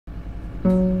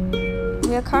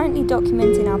We are currently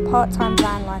documenting our part-time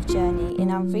van life journey in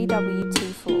our VW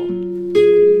T4.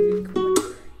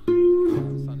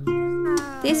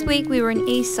 This week we were in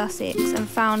East Sussex and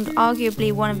found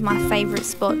arguably one of my favourite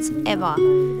spots ever.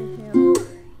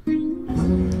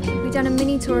 We done a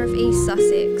mini tour of East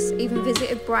Sussex, even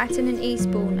visited Brighton and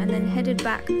Eastbourne, and then headed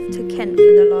back to Kent for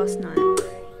the last night.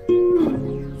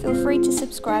 Feel free to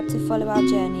subscribe to follow our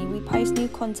journey. We post new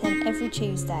content every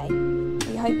Tuesday.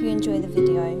 We hope you enjoy the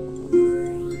video.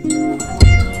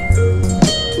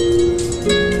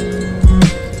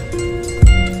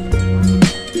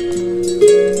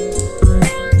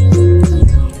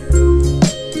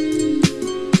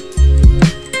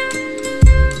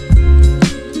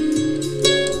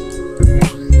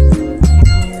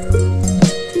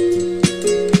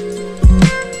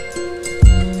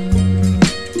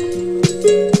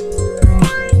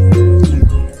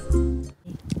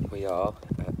 We are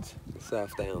at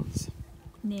Southdowns.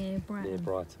 Near Brighton. Near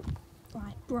Brighton.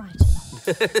 Brighton.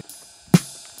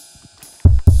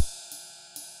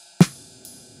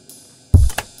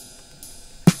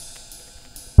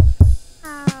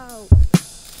 Ow.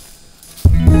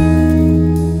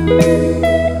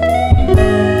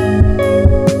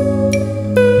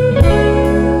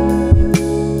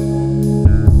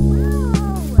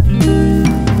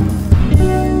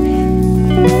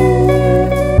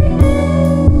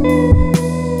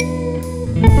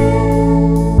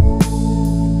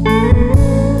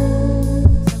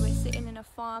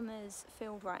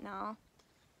 Field right now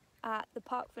at the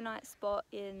Park for Night spot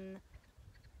in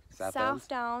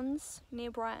Southdowns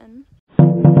near Brighton.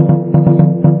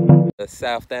 The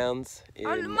Southdowns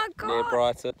near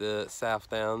Brighton. The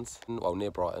Southdowns, well,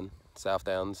 near Brighton.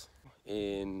 Southdowns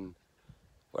in,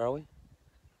 where are we?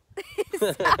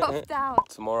 Southdown.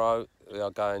 Tomorrow we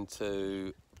are going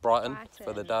to Brighton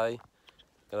for the day.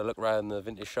 Gonna look around the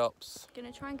vintage shops. Gonna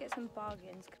try and get some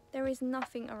bargains. There is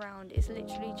nothing around, it's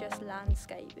literally just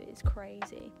landscape. It's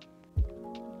crazy.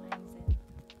 Amazing.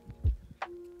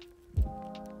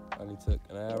 Only took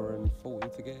an hour and 40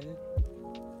 to get here.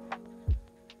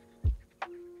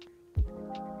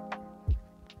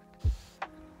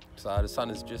 So the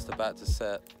sun is just about to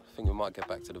set. I think we might get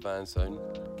back to the van soon,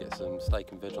 get some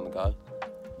steak and veg on the go.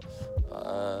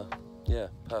 But yeah,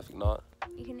 perfect night.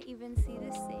 You can even see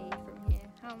the sea from here.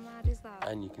 How mad is that?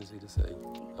 And you can see the sea.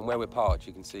 And where we're parked,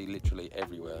 you can see literally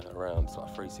everywhere around. It's like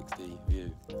a 360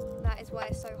 view. That is why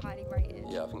it's so highly rated.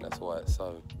 Yeah, I think that's why it's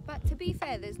so. But to be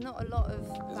fair, there's not a lot of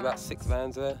There's about 6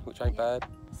 vans there, which ain't bad.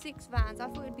 6 vans. I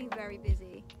thought it'd be very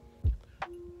busy.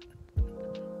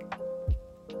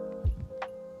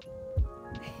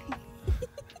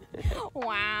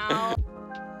 Wow.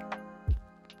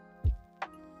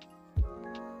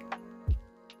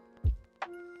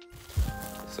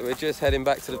 So we're just heading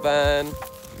back to the van.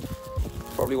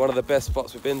 Probably one of the best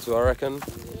spots we've been to, I reckon. Yeah,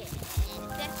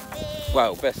 definitely.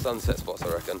 Well, best sunset spots, I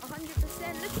reckon.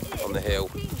 100%, look at it. On the hill,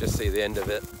 just see the end of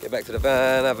it. Get back to the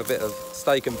van, have a bit of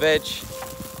steak and veg,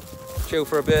 chill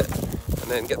for a bit, and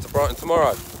then get to Brighton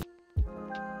tomorrow.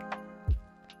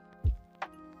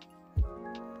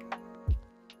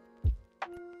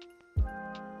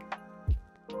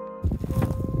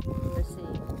 The sea.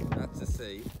 That's the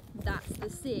sea. That's the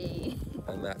sea.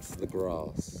 And that's the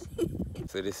grass.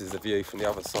 So this is the view from the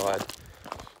other side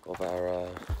of our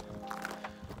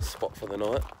spot for the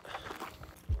night.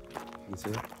 You can see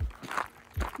it?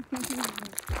 Look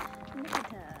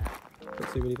at her.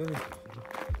 Not too many vans.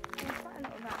 There's quite a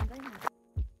lot of that, don't there?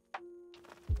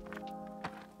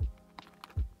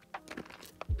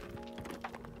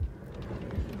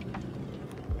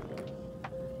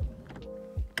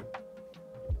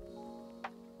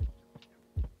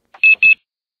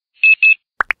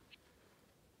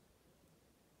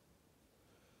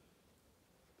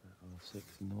 About 6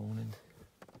 in the morning.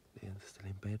 Ian's still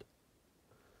in bed.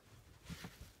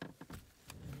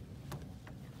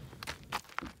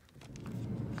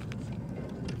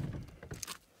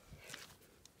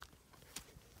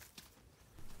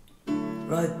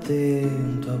 Right there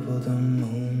on top of the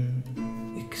moon,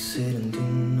 we could sit and do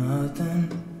nothing.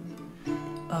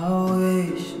 I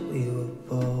wish we were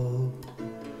bold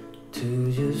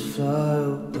to just fly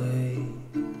away.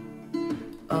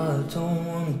 I don't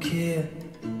wanna care,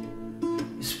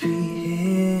 just be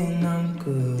here and I'm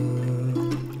good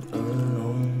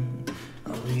alone.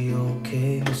 I'll be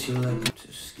okay, miss you like I'm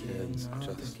too scared. Just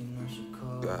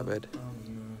go out of bed.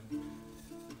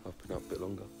 I've been up a bit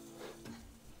longer.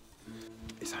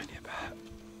 It's only about,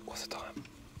 what's the time?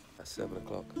 At 7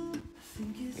 o'clock.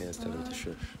 Yeah, it's telling me to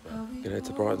shush. Gonna head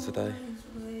to Brighton today,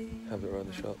 have it around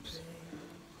the shops,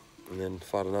 and then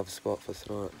find another spot for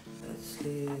tonight.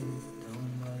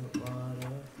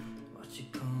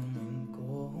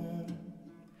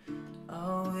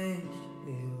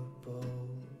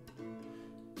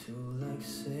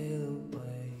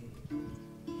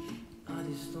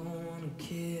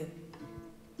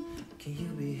 Can you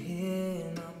be here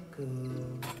and I'm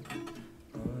good?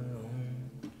 All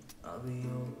alone, I'll be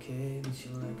okay, miss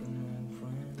you like an old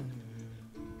friend.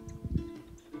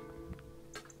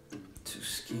 Too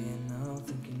scared now,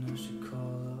 thinking I should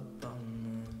call up on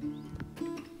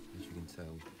them. As you can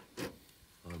tell,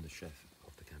 I'm the chef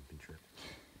of the camping trip.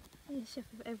 I'm the chef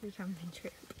of every camping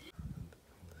trip.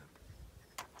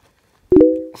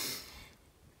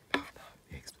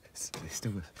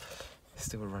 It's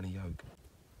still a runny yolk.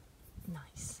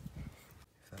 Nice.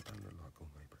 If that don't look like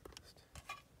gourmet breakfast.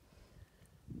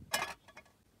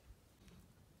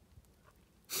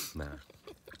 Nah.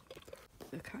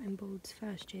 The cutting board's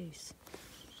first juice.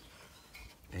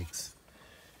 Eggs.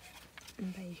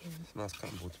 And bacon. It's a nice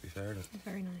cutting board, to be fair, isn't it?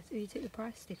 Very nice. Oh, you took the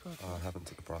price sticker off? I haven't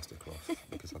took the price sticker off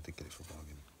because I did get it for a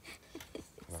bargain.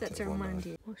 That's to remind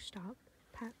you. Washed up,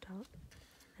 packed up,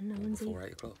 and no one's Before even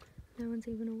 8 o'clock. no one's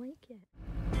even awake yet.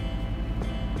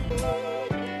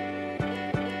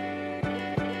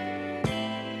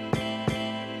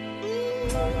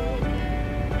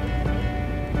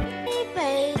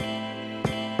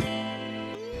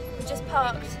 We just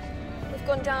parked. We've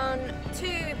gone down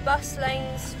 2 bus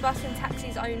lanes, bus and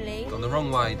taxis only. Gone the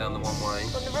wrong way down the one way.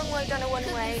 Gone the wrong way down a one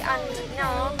way, and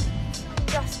now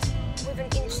just with an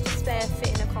inch to spare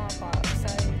fit in a car park.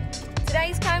 So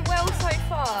today's going well so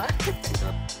far.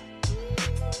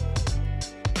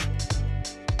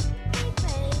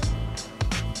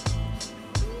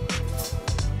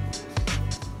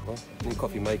 Well, new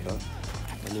coffee maker,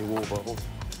 a new water bottle.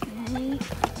 Okay.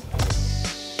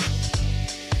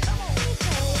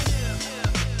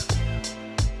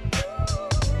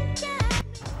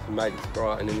 We made it to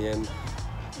Brighton in the end.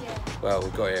 Yeah. Well, we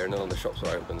got here and none of the shops were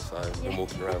open, so we've been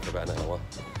walking around for about an hour,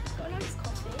 Got a nice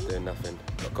coffee. doing nothing.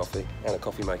 Got coffee and a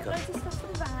coffee maker. Loads of stuff for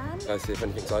the van. Go see if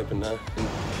anything's open now. And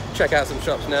check out some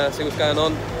shops now, see what's going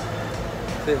on.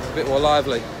 See if it's a bit more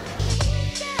lively.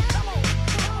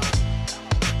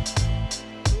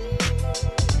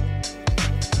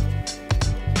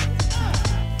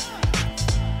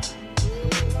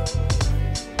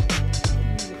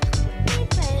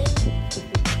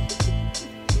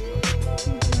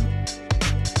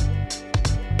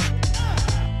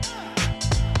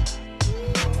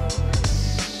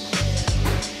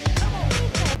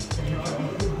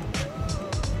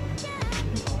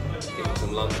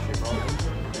 Lunch in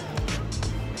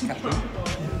Brighton.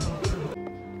 Captain.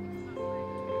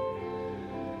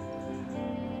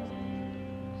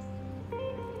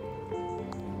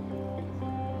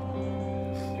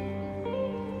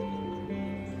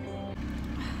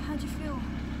 How do you feel?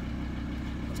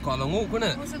 It's quite a long walk,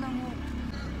 wasn't it? It was a long walk.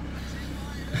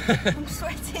 I'm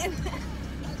sweating.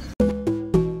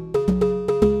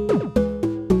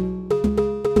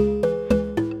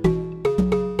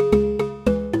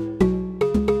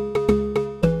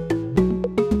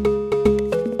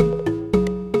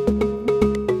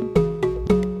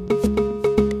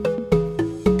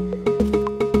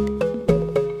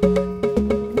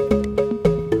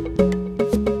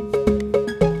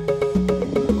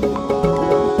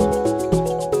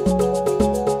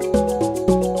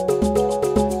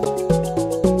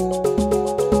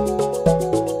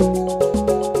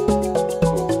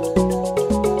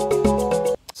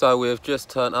 So we've just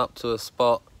turned up to a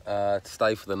spot to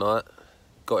stay for the night.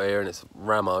 Got here and it's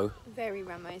Ramo. Very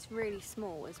Ramo. It's really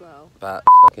small as well. About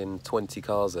fucking 20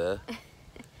 cars there.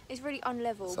 It's really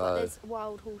unlevel, So- but there's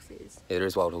wild horses Yeah, there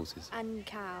is wild horses. and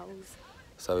cows.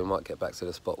 So we might get back to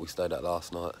the spot we stayed at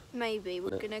last night. Maybe.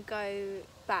 We're Yeah. gonna go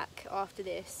back after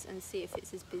this and see if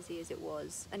it's as busy as it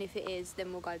was. And if it is,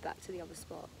 then we'll go back to the other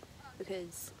spot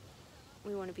because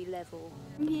we want to be level.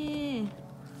 Yeah.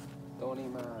 Donny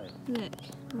mate. Look,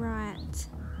 right,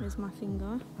 there's my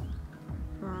finger,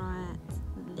 right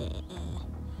there.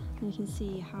 And you can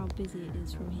see how busy it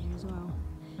is from here as well.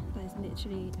 That is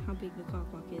literally how big the car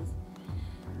park is.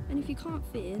 And if you can't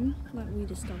fit in, like we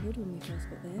discovered when we first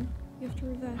got there, you have to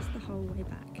reverse the whole way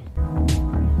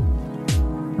back.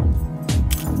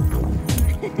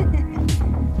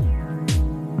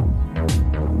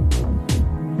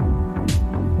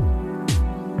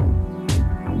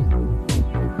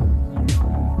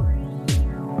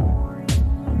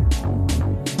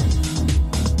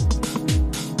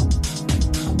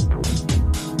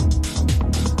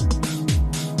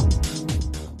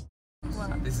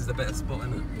 This is a better spot,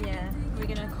 isn't it? Yeah, we're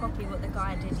going to copy what the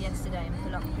guy did yesterday and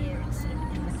pull up here instead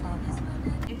of in the car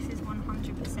park. This is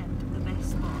 100% the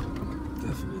best spot.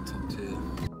 Definitely top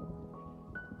tier.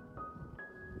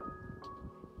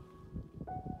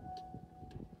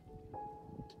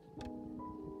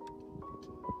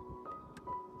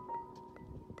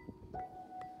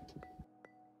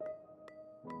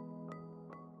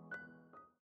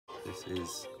 This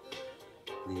is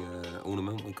the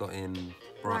ornament we got in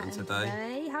Brighton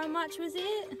today. How much was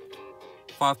it?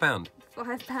 £5.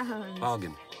 £5.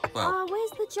 Bargain. Well, oh,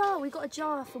 where's the jar? We got a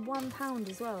jar for £1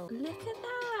 as well. Look at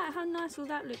that. How nice will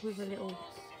that look with a little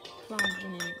plant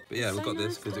in it? but yeah, So we got this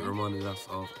nice because it though. reminded us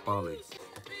of barley.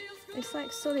 It's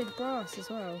like solid brass as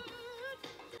well.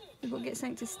 We've got to get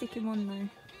something to stick him on though.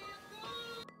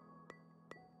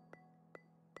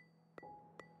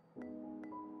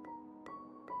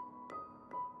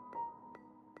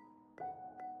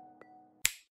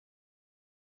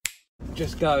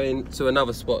 Just going to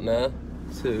another spot now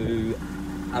to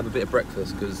have a bit of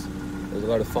breakfast because there's a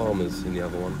load of farmers in the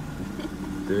other one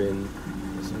doing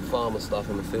some farmer stuff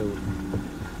in the field.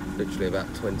 Literally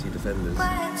about 20 defenders.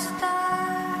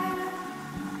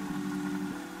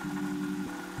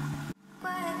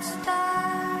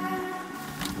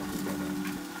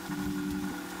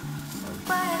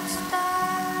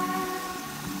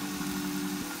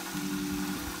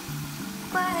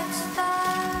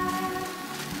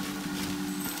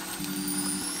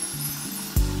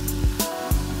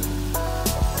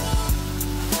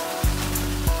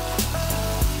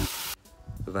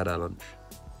 We've had our lunch,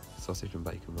 sausage and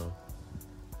bacon roll.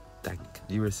 Dank.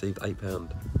 You received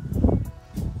 £8.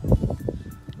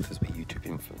 Because we're YouTube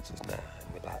influencers now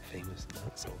and we're like famous and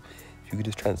that, so if you could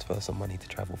just transfer some money to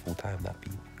travel full time, that'd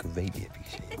be greatly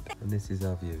appreciated. And this is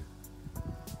our view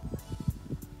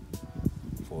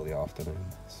for the afternoon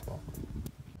spot.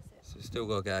 So still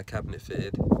got to get our cabinet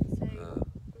fitted. So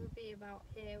it would be about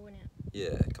here, wouldn't it?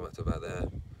 Yeah, come up to about there.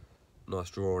 Nice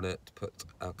drawer on it to put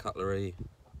our cutlery.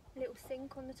 Little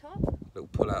sink on the top. Little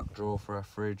pull-out drawer for our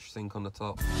fridge, sink on the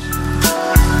top.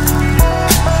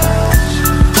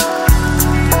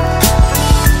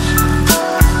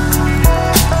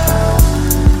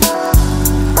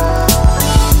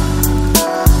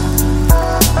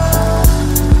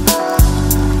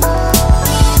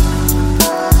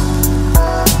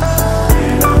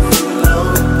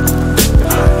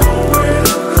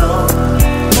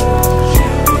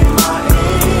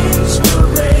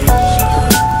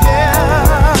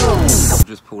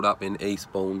 Up in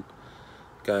Eastbourne,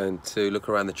 going to look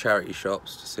around the charity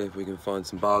shops to see if we can find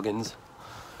some bargains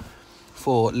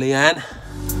for Leanne.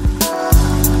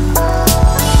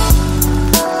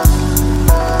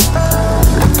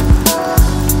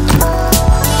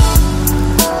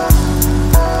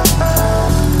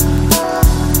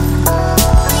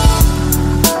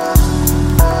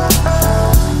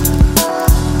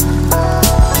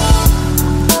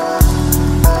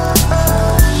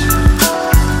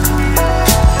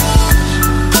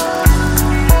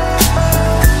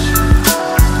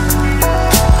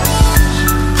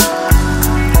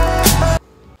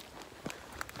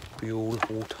 Bewl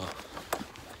Water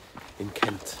in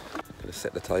Kent. Gonna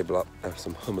set the table up, have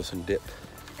some hummus and dip.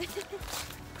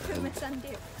 Hummus and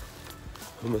dip.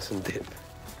 Hummus and dip.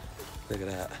 Look at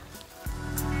that.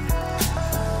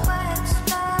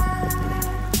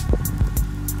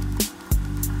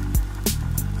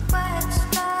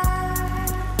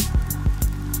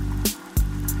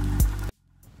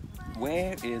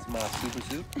 Where is my super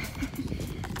soup?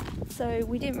 So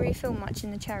we didn't really film much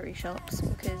in the charity shops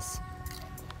because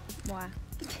why?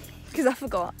 Because I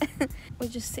forgot. We're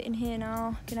just sitting here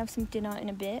now, gonna have some dinner in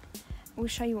a bit. We'll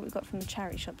show you what we got from the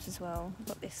charity shops as well. We've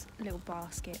got this little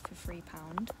basket for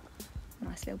 £3.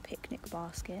 Nice little picnic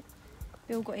basket.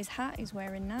 Bill got his hat he's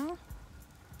wearing now.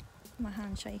 My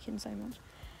hand's shaking so much.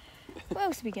 What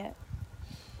else did we get?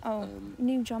 Oh,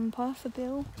 new jumper for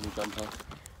Bill. New jumper.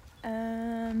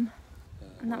 And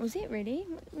that was it really.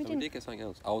 We did get something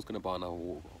else. I was going to buy another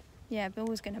water bottle. Yeah, Bill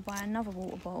was going to buy another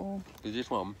water bottle. Because this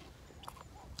one,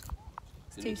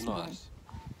 it's too small. Nice,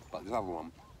 but this other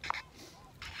one,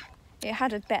 it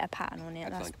had a better pattern on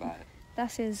it.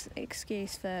 That's his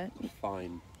excuse for...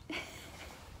 Fine.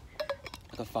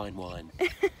 Like a fine wine.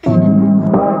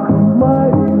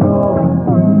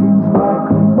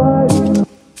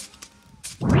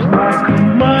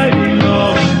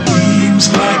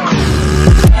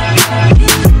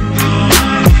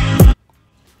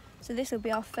 So this will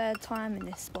be our third time in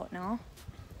this spot now.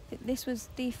 This was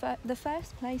the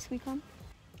first place we come.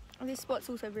 This spot's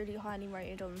also really highly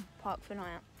rated on Park for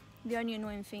Night. The only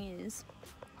annoying thing is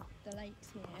the lake's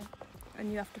here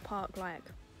and you have to park like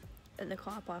at the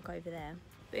car park over there.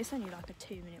 But it's only like a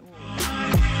 2-minute walk.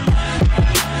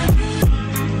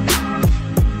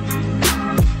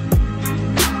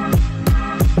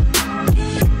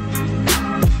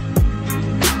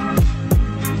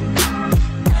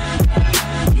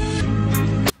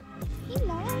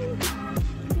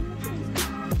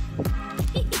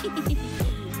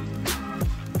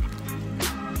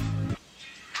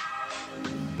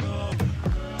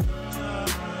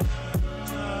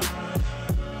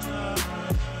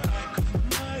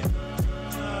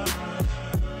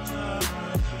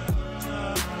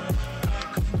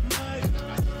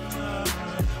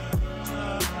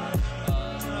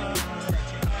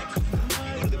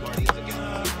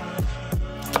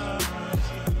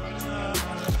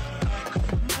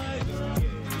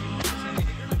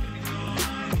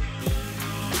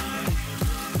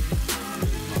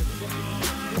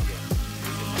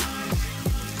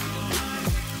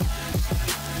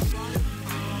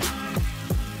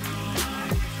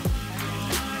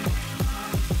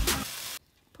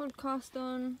 passed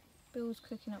on. Bill's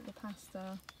cooking up the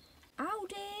pasta.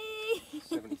 Audi!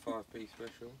 75p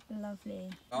special. Lovely.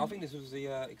 I think this was the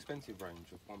expensive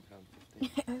range of £1.50.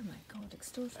 Oh my god,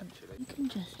 extortionate. Actually. You can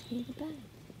just hear the bell.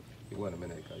 It weren't a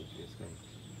minute ago, you just think.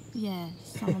 Yeah,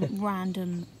 some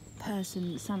random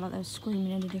person that sounded like they were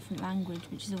screaming in a different language,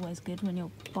 which is always good when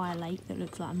you're by a lake that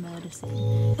looks like a murder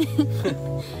scene.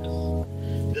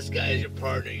 This guy is your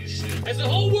partner, you see. Has the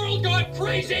whole world gone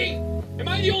crazy? Am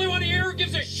I the only one here who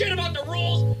gives a shit about the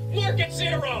rules? Market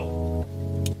zero!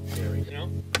 Scary, you know?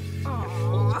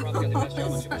 Well, he's probably got the best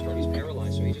job on Superstore. He's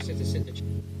paralyzed, so he just has to sit in the chair.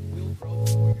 We'll grow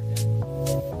before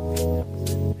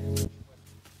you're dead.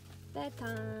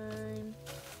 Bedtime.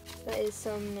 That is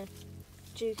some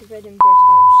Duke of Edinburgh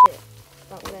type shit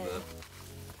up there.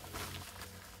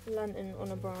 Lantern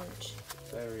on a branch.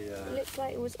 Very, It looks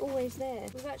like it was always there.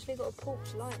 We've actually got a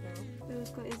porch light now. Bill's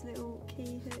got his little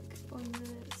key hook on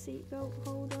the seatbelt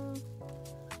holder.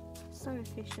 So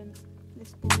efficient,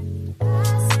 this boy.